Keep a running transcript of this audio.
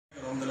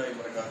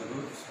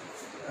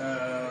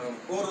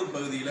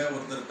செய்தியில்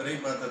ஒருத்தர் பிறை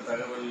பார்த்த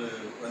தகவல்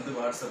வந்து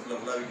வாட்ஸ்அப்பில்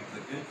உலாவிக்கிட்டு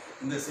இருக்கு.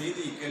 இந்த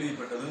செய்தி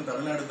கேள்விப்பட்டதும்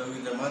தமிழ்நாடு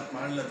தௌஹீத் ஜமாத்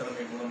மாநில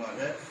தலைமை மூலமாக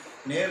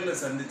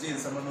நேரில் சந்தித்து இது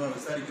சம்பந்தமாக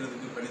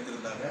விசாரிக்கிறதுக்கு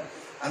பணித்திருந்தாங்க.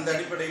 அந்த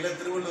அடிப்படையில்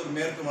திருவள்ளூர்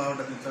மேற்கு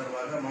மாவட்டத்தின்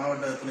சார்பாக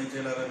மாவட்ட துணை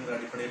செயலாளர் என்ற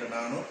அடிப்படையில்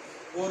நானும்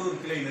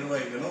போரூர் கிளை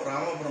நிர்வாகிகளும்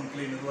ராமபுரம்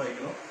கிளை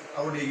நிர்வாகிகளும்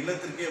அவருடைய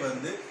இல்லத்திற்கே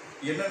வந்து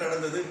என்ன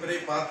நடந்தது, பிறை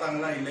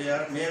பார்த்தாங்களா இல்லையா,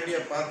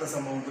 நேரடியாக பார்த்த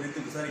சம்பவம் குறித்து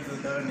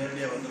விசாரிக்கிறதுக்காக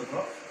நேரடியாக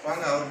வந்திருக்கிறோம்.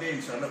 வாங்க அவர்கிட்டயே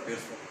இன்ஷால்லா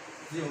பேசுவோம்.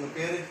 ஜி உங்கள்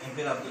பேர்? என்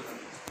பேர் அப்துல்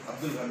ஹமீத்.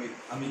 அப்துல்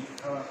ஹமீத்.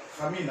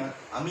 ஹமீனா?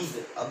 அமீத்.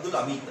 அப்துல்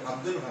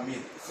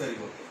ஹமீத். சரி,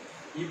 ஓகே.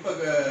 இப்போ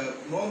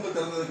நோன்பு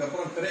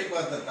திறந்ததுக்கப்புறம் பிறை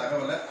பார்த்த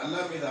தகவலை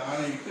அல்லாஹ் மீது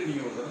ஆணையிட்டு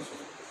நீங்கள் ஒரு தடவை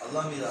சொல்லுங்கள்.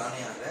 அல்லாஹ் மீது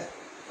ஆணையாக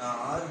நான்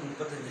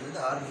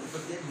 6:35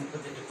 6:37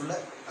 38க்குள்ளே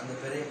அந்த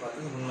பிறையை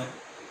பார்த்தது உண்மை.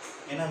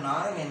 ஏன்னா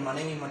நானும் என்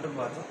மனைவி மட்டும்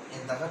பார்த்தோம்.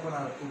 என்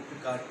தகப்பனாரை கூப்பிட்டு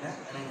காட்டினேன்.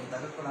 எனக்கு என்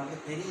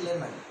தகப்பனாருக்கு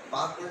தெரியலன்னு நான்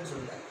பார்க்கலன்னு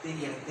சொல்லிட்டேன்.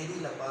 எனக்கு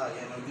தெரியலப்பா,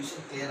 என்னோட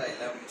விஷயம் கிளியராக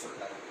இல்லை அப்படின்னு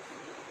சொல்லிட்டாங்க.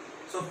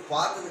 ஸோ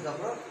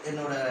பார்த்ததுக்கப்புறம்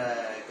என்னோட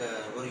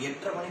ஒரு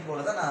 8:30 மணி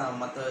போல தான்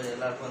நான் மற்ற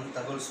எல்லாருக்கும் வந்து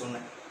தகவல்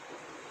சொன்னேன்.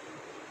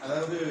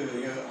 அதாவது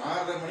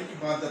 6:30 மணிக்கு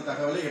பார்த்த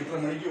தகவலை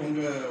 8:30 மணிக்கு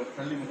உங்கள்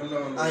பள்ளி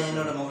முகலாக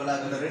என்னோட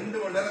முகலாக அந்த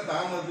 2 மணி நேரம்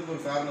தாமதத்துக்கு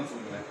ஒரு காரணம்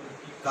சொல்லுங்களேன்.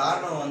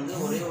 காரணம் வந்து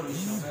ஒரே ஒரு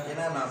விஷயம்.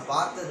 ஏன்னா நான்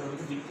பார்த்தது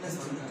வந்து விட்னஸ்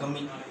வந்து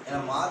கம்மி. ஏன்னா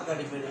மார்க்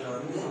அடிப்படையில்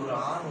வந்து ஒரு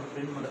ஆண் ஒரு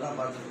பெண் மட்டும் தான்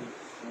பார்த்துருக்கோம்.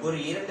 ஒரு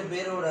 2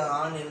 பேரோட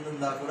ஆண்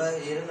இருந்திருந்தா கூட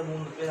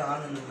 2-3 பேர்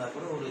ஆண் இருந்திருந்தா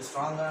கூட ஒரு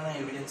ஸ்ட்ராங்கான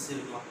எவிடன்ஸ்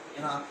இருக்கலாம்.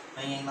 ஏன்னா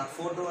நான்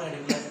ஃபோட்டோவும்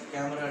எடுக்கல,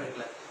 கேமரா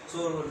எடுக்கல. ஸோ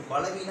ஒரு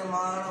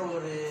பலவீனமான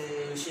ஒரு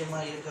விஷயமா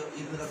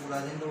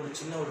இருந்துடக்கூடாதுன்ற ஒரு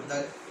சின்ன ஒரு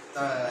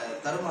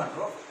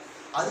தருமாற்றம்.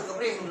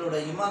 அதுக்கப்புறம் எங்களோட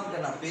இமாம்கிட்ட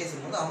நான்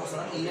பேசும்போது அவங்க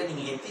சொன்னாங்க, இல்லை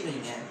நீங்கள் எத்தி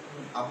வைங்க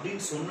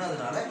அப்படின்னு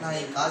சொன்னதுனால நான்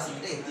என்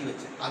காசிக்கிட்ட எத்தி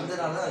வச்சேன்.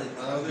 அதனால அது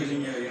அதாவது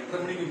நீங்கள் 8:30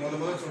 மணிக்கு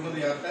முதல்ல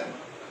சொன்னது யார்கிட்ட?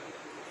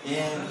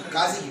 என்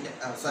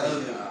காசிக்கிட்ட. சாரி,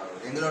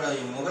 எங்களோட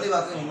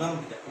முகலிவாக்கம் இமாம்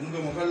கிட்ட.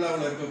 உங்கள்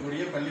முகல்லாவில்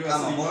இருக்கக்கூடிய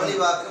பள்ளிவாசல்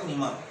முகலிவாக்கம்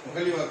இமாம்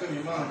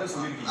இமாம்கிட்ட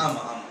சொல்லியிருக்கீங்க.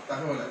 ஆமாம் ஆமாம்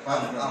தகவலை.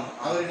 ஆமாம்.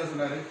 அவர் என்ன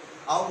சொன்னார்?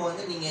 அவங்க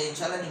வந்து நீங்கள்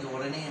இன்ஷால்லா நீங்கள்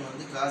உடனே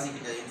வந்து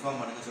காசிக்கிட்ட இன்ஃபார்ம்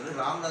பண்ணுங்க சொல்லி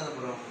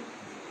ராமநாதபுரம்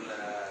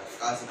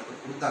காசு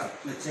நம்பர் கொடுத்தாங்க.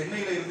 இந்த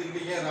சென்னையில்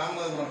இருந்துக்கிட்டீங்க,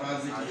 ராமநாதபுரம்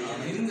காசு அது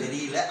எனக்கு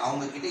தெரியல.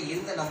 அவங்க கிட்ட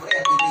இருந்த நம்பரை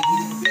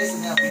இதுக்கு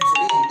பேசுங்க அப்படின்னு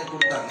சொல்லி என்கிட்ட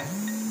கொடுத்தாங்க.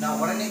 நான்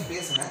உடனே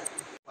பேசினேன்.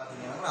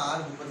 பார்த்தீங்கன்னா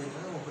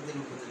 6:35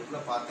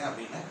 37 பார்த்தேன்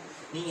அப்படின்னா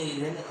நீங்கள்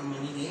ஏன்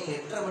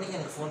 8:30 மணிக்கு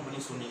எனக்கு ஃபோன் பண்ணி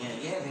சொன்னீங்க,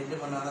 ஏன் 2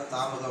 மணி நேரம்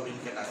தாமதம்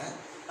அப்படின்னு கேட்டாங்க.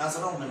 நான்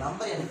சொன்னேன் உங்கள்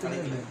நம்பர் எனக்கு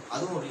கிடைக்கல,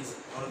 அதுவும் ஒரு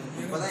ரீசன்.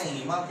 உனக்கு இப்போ தான்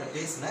எங்கள் இமாம்கிட்ட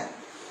பேசினேன்.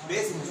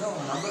 பேசி முடிச்சா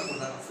அவங்க நம்பர்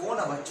கொடுத்தாங்க.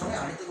 ஃபோனை வச்சோடனே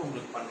அடுத்தது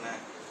உங்களுக்கு பண்ணேன்.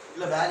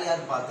 இல்லை வேறு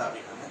யாரும் பார்த்தா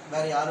அப்படின்னாங்க.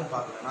 வேறு யாரும்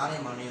பார்க்கல, நானே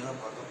மனைவி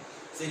தான் பார்த்தோம்.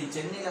 சரி,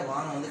 சென்னையில்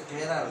வானம் வந்து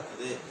கிளியராக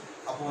இருக்குது,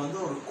 அப்போ வந்து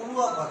ஒரு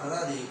குழுவாக பார்த்தா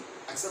தான் அது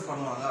அக்செப்ட்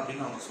பண்ணுவாங்க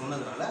அப்படின்னு அவங்க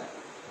சொன்னதுனால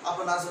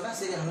அப்போ நான் சொன்னேன்,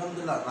 சரி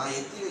அல்ஹம்துலில்லாஹ், நான்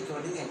எத்தி வைக்க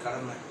வேண்டியது என்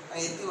கடமை,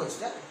 நான் எத்தி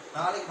வச்சுட்டேன்.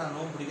 நாளைக்கு நான்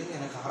நோன்பு பிடிக்கிறது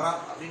எனக்கு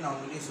ஹராம் அப்படின்னு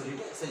அவங்ககிட்டயே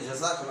சொல்லிவிட்டு சரி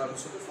ஜஸாக்கல்லாஹ்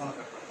அப்படின்னு சொல்லிட்டு ஃபோனை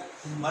கட் பண்ணிட்டேன்.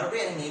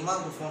 மறுபடியும் எனக்கு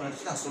இமாமுக்கு ஃபோன்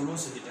அடிச்சு நான்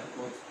சொல்லவும் செஞ்சுட்டேன்.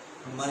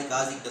 இந்த மாதிரி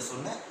காசிக்கிட்ட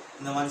சொன்னேன்,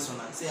 இந்த மாதிரி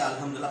சொன்னாங்க. சரி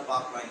அல்ஹம்துலில்லாஹ்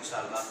பார்க்கலாம், இன்ஷா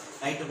அல்லாஹ்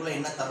நைட்டுக்குள்ளே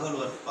என்ன தகவல்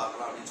வருது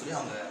பார்க்கலாம் அப்படின்னு சொல்லி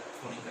அவங்க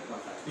ஃபோனையும் கட்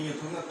பண்ணிட்டாங்க. நீங்கள்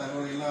சொன்ன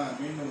தகவல் எல்லாம்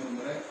மீண்டும் ஒரு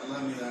முறை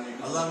அல்லாஹ்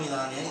மீது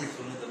ஆணையாக இது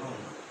சொன்னதெல்லாம்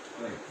ஒன்று.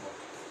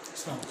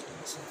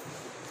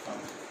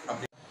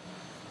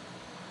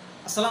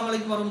 அஸ்ஸலாமு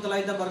அலைக்கும்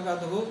வரஹ்மத்துல்லாஹி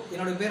வபரகாத்துஹு.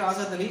 என்னோட பேர்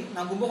ஆசாத் அலி.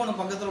 நான் கும்பகோணம்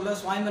பக்கத்தில் உள்ள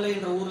சுவாய்மலை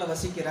என்ற ஊரில்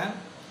வசிக்கிறேன்.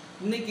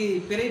 இன்னைக்கு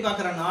பிறை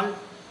பார்க்குற நாள்.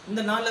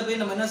 இந்த நாளில் போய்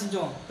நம்ம என்ன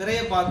செஞ்சோம்,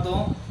 பிறையை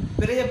பார்த்தோம்.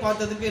 பிறையை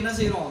பார்த்ததுக்கு என்ன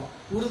செய்கிறோம்,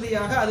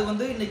 உறுதியாக அது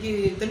வந்து இன்னைக்கு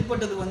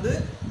தென்பட்டது வந்து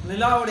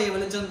நிலாவுடைய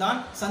வெளிச்சம்தான்,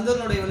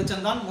 சந்திரனுடைய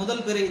வெளிச்சம்தான்,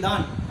 முதல் பிறை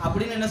தான்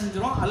அப்படின்னு என்ன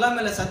செஞ்சிடும், அல்லாஹ்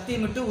மேலே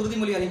சத்தியமிட்டு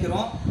உறுதிமொழி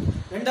அளிக்கிறோம்.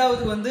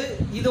 ரெண்டாவது வந்து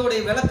இதோடைய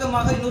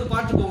விளக்கமாக இன்னொரு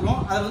பாட்டு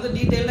போகிறோம். அதை வந்து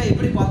டீட்டெயிலாக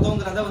எப்படி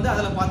பார்த்தோங்கிறத வந்து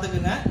அதில்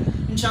பார்த்துக்குங்க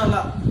இன்ஷா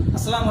அல்லாஹ்.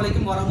 அஸ்ஸலாமு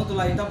அலைக்கும்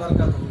வரஹ்மத்துல்லாஹி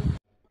வபரகாத்துஹு.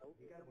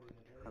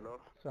 ஹலோ,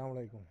 அஸ்ஸலாமு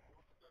அலைக்கும்.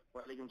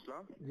 வலைக்கும்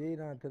சலாம். ஜி,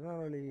 நான்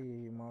திருநெல்வேலி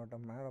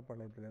மாவட்டம்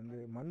மேலப்பாளையத்துலேருந்து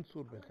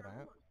மன்சூர்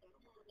பேசுகிறேன்.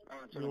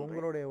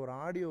 உங்களுடைய ஒரு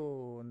ஆடியோ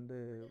வந்து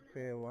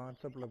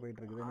வாட்ஸ்அப்பில்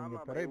போயிட்டு இருக்குது.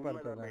 நீங்கள் பிறை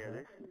பார்த்ததாக.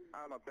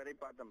 ஆமாம், பிறை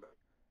பார்த்தேன்.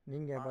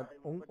 நீங்கள்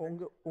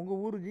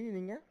உங்கள் ஊர் ஜி?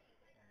 நீங்கள்?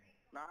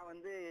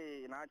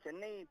 நான்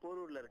சென்னை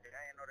போரூரில்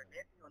இருக்கேன். என்னோட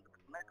நேட்டிவ் வந்து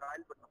பார்த்தீங்கன்னா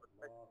காயல்பட்டினம்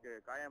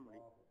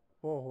காயாமொழி.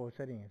 ஓஹோ,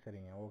 சரிங்க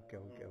சரிங்க, ஓகே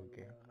ஓகே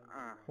ஓகே.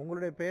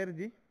 உங்களுடைய பேர்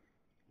ஜி?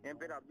 என்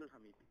பேர் அப்துல்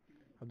ஹமீத்.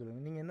 அப்துல்,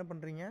 நீங்கள் என்ன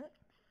பண்ணுறீங்க?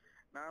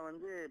 நான்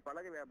வந்து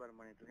பலகை வியாபாரம்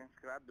பண்ணிட்டு இருக்கேன்,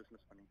 ஸ்கிராப்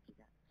பிஸ்னஸ் பண்ணிட்டு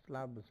இருக்கேன்.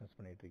 ஸ்லாப் பிஸ்னஸ்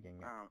பண்ணிட்டு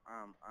இருக்கீங்க?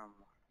 ஆமாம்.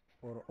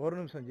 ஒரு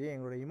நிமிஷம் ஜி,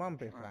 எங்களோட இமாம்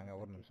பேசுகிறாங்க,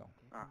 ஒரு நிமிஷம்.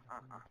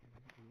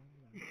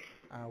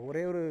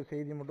 ஒரே ஒரு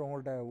செய்தி மட்டும்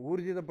உங்கள்கிட்ட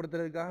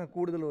ஊர்ஜிதப்படுத்துறதுக்காக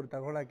கூடுதல் ஒரு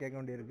தகவலாக கேட்க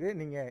வேண்டியிருக்கு.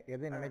 நீங்கள்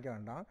எதையும் நினைக்க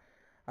வேண்டாம்.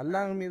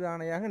 அல்லாஹ் மீது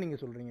ஆணையாக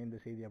நீங்கள் சொல்கிறீங்க இந்த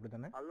செய்தி, அப்படி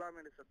தானே? அல்லாஹ்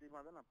மீது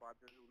சத்தியமாக தான் நான்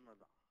பார்த்தது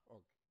உண்மைதான்.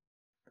 ஓகே,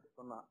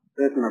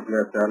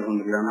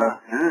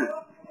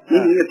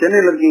 நீங்க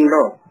சென்னையில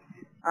இருக்கீங்களோ?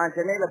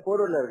 சென்னையில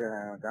போரூர்ல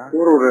இருக்கேன்.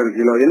 போரூர்ல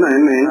இருக்கீங்களோ? என்ன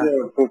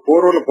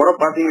போரூர்ல புற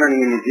பாத்தீங்களா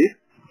நீங்க இன்னைக்கு?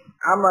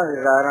 ஆமாங்க,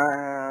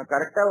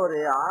 கரெக்டா ஒரு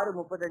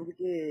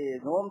 6:35க்கு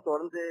நோம்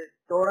திறந்து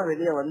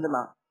வெளியே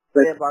வந்துலாம்.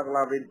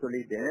 பார்க்கலாம் அப்படின்னு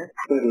சொல்லிட்டு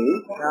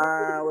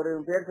நான் ஒரு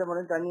பேர்ச்ச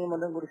மட்டும் தண்ணியை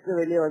மட்டும் குடிச்சிட்டு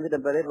வெளியே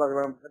வந்துட்டேன். பெரிய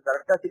பார்க்கலாம்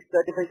கரெக்டா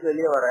 6:35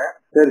 வெளியே வரேன்.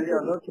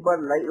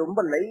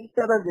 ரொம்ப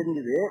லைட்டா தான்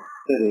தெரிஞ்சுது.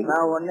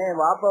 நான் உடனே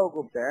வாப்பாவை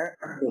கூப்பிட்டேன்.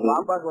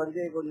 வாப்பாக்கு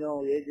வந்து கொஞ்சம்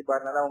ஏஜ்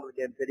பாருனால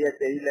அவங்களுக்கு சரியா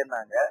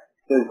தெரியலன்னாங்க.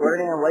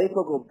 உடனே என்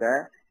ஒய்ஃபை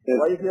கூப்பிட்டேன்.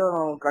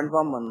 ஒய்ஃபையும்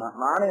கன்ஃபார்ம் பண்ணேன்.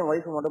 நானும் என்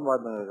ஒய்ஃபை மட்டும்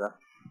பார்த்தேங்க.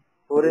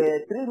 ஒரு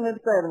 3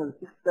 minutes தான் இருந்தது.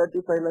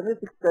 6:35 இருந்து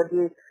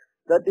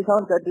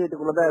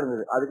 6:37 தான்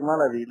இருந்தது. அதுக்கு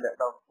மேல அது இல்ல.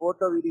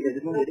 போட்டோ வீடியோ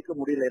எதுவுமே எடுக்க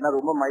முடியல. ஏன்னா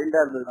ரொம்ப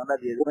மைல்டா இருந்ததுனால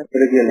அது எதுவுமே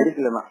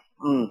எடுக்கலன்னா.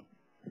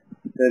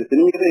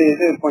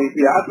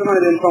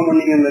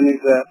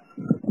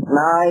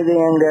 நான் இது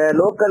எங்க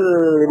லோக்கல்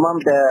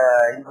இமாம்கிட்ட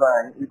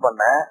இது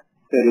பண்ணேன்.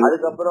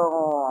 அதுக்கப்புறம்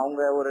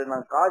அவங்க ஒரு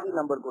நான் காஜி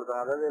நம்பர்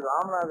கொடுத்தாங்க. அதாவது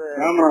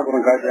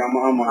ராமநாதபுரம் காஜி.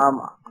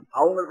 ஆமா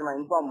அவங்களுக்கு நான்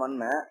இன்ஃபார்ம்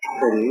பண்ணேன்.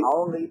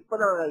 அவங்க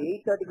இப்பதான்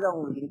 8:30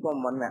 அவங்களுக்கு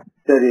இன்ஃபார்ம் பண்ணேன்.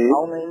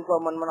 அவங்க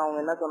இன்ஃபார்ம் பண்ண அவங்க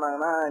என்ன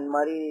சொன்னாங்கன்னா, இந்த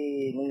மாதிரி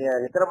நீங்க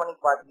எத்தனை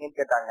மணிக்கு பாத்தீங்கன்னு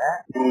கேட்டாங்க.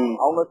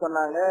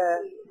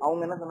 அவங்க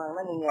என்ன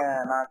சொன்னாங்கன்னா, நீங்க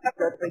நான்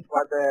 6:30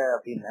 பார்த்தேன்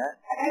அப்படின்னு.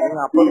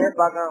 நீங்க அப்பவே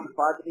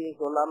பாத்துட்டு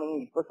சொல்லாம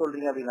நீங்க இப்ப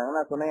சொல்றீங்க அப்படின்னாங்க.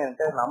 நான் சொன்னேன்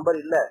என்கிட்ட நம்பர்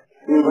இல்ல.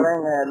 இப்பதான்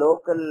எங்க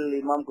லோக்கல்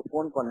இமாமுக்கு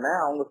போன்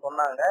பண்ணேன். அவங்க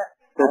சொன்னாங்க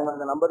அவங்க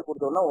அந்த நம்பர்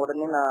கொடுத்தோம்னா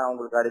உடனே நான்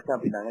உங்களுக்கு அடிச்சேன்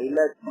அப்படின்னாங்க.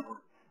 இல்ல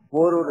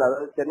போரூர்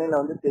அதாவது சென்னையில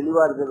வந்து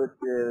தெளிவா இருந்தது,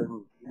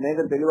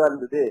 மேகம் தெளிவா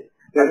இருந்தது.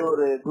 அது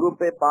ஒரு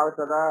குரூப்பே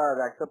பார்த்ததான்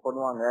அதை அக்செப்ட்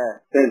பண்ணுவாங்க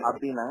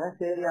அப்படின்னாங்க.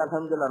 சரி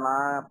அல்ஹம்துலில்லாஹ்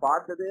நான்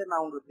பார்த்தது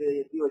நான் உங்களுக்கு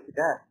எத்தி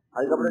வச்சுட்டேன்.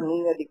 அதுக்கப்புறம்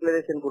நீங்க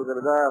டிக்ளரேஷன்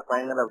கொடுக்கறதா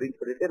ஃபைனல் அப்படின்னு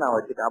சொல்லிட்டு நான்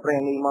வச்சுட்டேன். அப்புறம்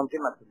எங்க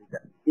இமாம்கிட்ட நான்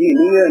சொல்லிட்டேன்.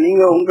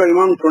 நீங்க உங்க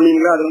இமாம்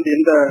சொன்னீங்களா? அது வந்து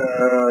எந்த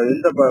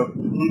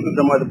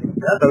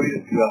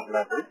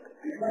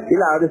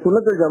இல்ல அது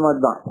சுன்னத்துல்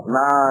ஜமாத் தான்.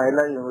 நான்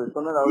எல்லாம்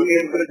சொன்னது நீங்க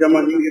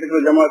இருக்கிற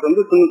ஜமாத்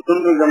வந்து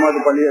சுன்னத்துல் ஜமாத்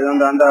பள்ளி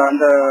அந்த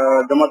அந்த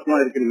ஜமாத்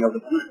தான் இருக்கிறீங்க.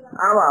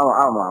 ஆமா ஆமா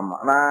ஆமா ஆமா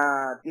நான்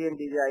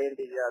டிஎன்டிஜி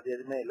ஐஎன்டிஜி அது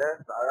எதுவுமே இல்ல.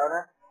 அதாவது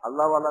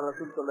அல்லாஹ் அல்லாஹ்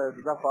ரசூல்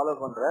சொல்றதுதான் ஃபாலோ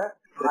பண்றேன்.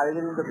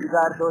 அதுல இந்த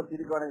பிதார்த்தோ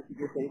சிரிக்கான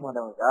செய்ய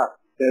மாட்டாங்கக்கா.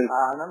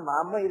 அதனால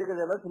நாம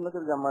இருக்கிறது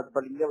சுன்னத்துல் ஜமாத்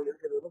பள்ளி. இங்க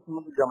இருக்கிறது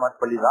சுன்னத்துல்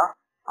ஜமாத் பள்ளி தான்.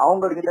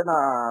 அவங்க கிட்ட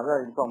நான்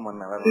அதான் இன்ஃபார்ம்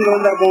பண்ணேன்.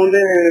 அப்போ வந்து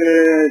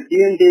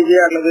டிஎன்டிஜி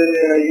அல்லது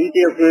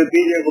என்டிஎஃப்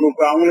பிஜே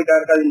குரூப் அவங்களுக்கு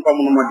யாருக்காவது இன்ஃபார்ம்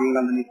பண்ண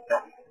மாட்டீங்களா அந்த லிஸ்ட்?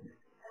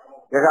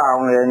 கேக்கா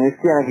அவங்க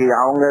லிஸ்ட்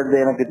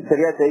எனக்கு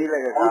சரியா தெரியல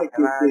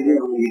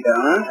கேக்கா.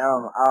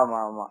 ஆமா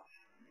ஆமா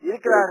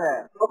இருக்கிறாங்க.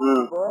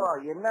 இப்போ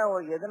என்ன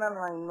எதனால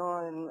நான்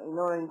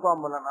இன்னொரு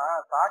இன்ஃபார்ம் பண்ணலன்னா,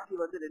 சாட்சி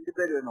வந்து 2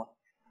 பேர் வேணும்.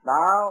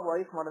 நான்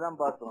ஒய்ஃப் மட்டும்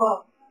தான் பார்த்தோம்.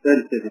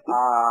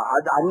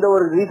 அது அந்த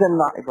ஒரு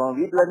ரீசன் தான். இப்போ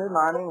வீட்டுல இருந்து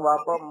நானே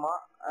வாப்பா அம்மா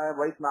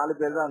ஒய்ஃப் 4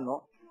 பேர் தான்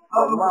இருந்தோம்.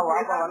 அம்மா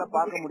வாப்பாவால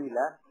பார்க்க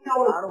முடியல.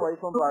 நானும்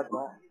ஒய்ஃபும்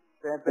பார்த்தோம்.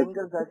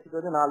 பெண்கள் சாட்சிக்கு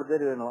வந்து 4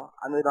 பேர் வேணும்.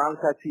 அந்த 4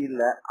 சாட்சி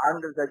இல்ல.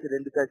 ஆண்கள் சாட்சி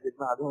 2 சாட்சி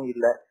இருக்குன்னா அதுவும்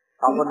இல்ல.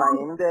 அப்ப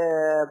நான் எங்க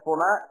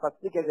போனா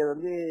ஃபர்ஸ்ட் கேட்கறது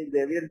வந்து இந்த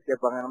எவிடன்ஸ்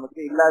கேட்பாங்க. நமக்கு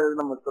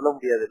இல்லாதது நம்ம சொல்ல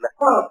முடியாது இல்ல.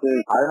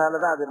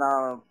 அதனாலதான் அது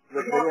நான்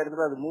பெரிய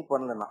இடத்துல அது மூவ்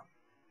பண்ணலன்னா.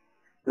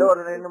 இல்ல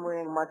ஒரு 2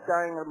 எங்க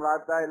மச்சான் எங்க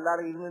தாத்தா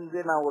எல்லாரும் இருந்து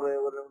நான் ஒரு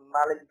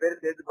 4-5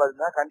 பேர் சேர்த்து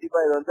பாத்தீங்கன்னா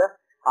கண்டிப்பா இது வந்து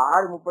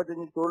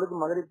 6:35 தொழுது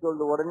மகரிப்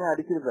தொழுது உடனே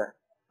அடிச்சிருப்பேன்.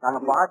 நாங்க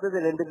பார்த்தது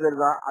 2 பேர்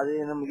தான். அது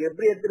நமக்கு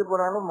எப்படி எடுத்துட்டு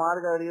போனாலும்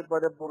மார்க்க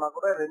அறியப்பட போனா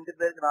கூட 2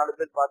 பேருக்கு 4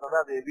 பேர்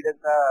பார்த்தா அது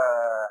எவிடன்ஸா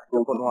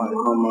பண்ணுவாங்க.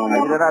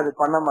 இல்லைன்னா அது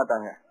பண்ண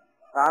மாட்டாங்க.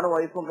 நானும்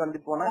ஒய்ஃபும்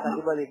போனா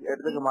கண்டிப்பா அது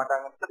எடுத்துக்க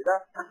மாட்டாங்கன்னு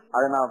சொல்லிதான்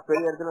அதை நான்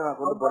பெரிய இடத்துல நான்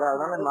கொண்டு போறேன்.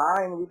 அதனால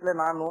நான் எங்க வீட்டுல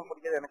நான் நோம்பு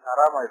பிடிக்கிறது எனக்கு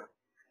ஆறாமாயிடும்.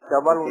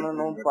 செவ்வால் ஒண்ணு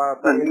நோம்பு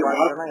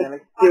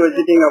எனக்கு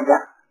வச்சுட்டீங்க.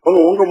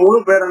 உங்க முழு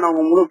பேர் என்ன?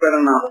 உங்க முழு பேர்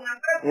என்ன?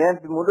 என்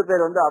முழு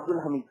பேர் வந்து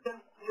அப்துல் ஹமீத்.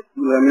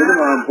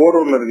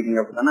 போரூர்ல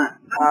இருக்கீங்க அப்படித்தானே?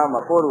 ஆமா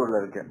போரூர்ல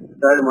இருக்கேன்.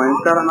 சரிம்மா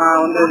இன்ஸ்டால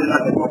நான் வந்து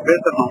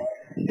பேசணும்.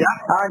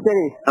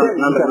 சரி.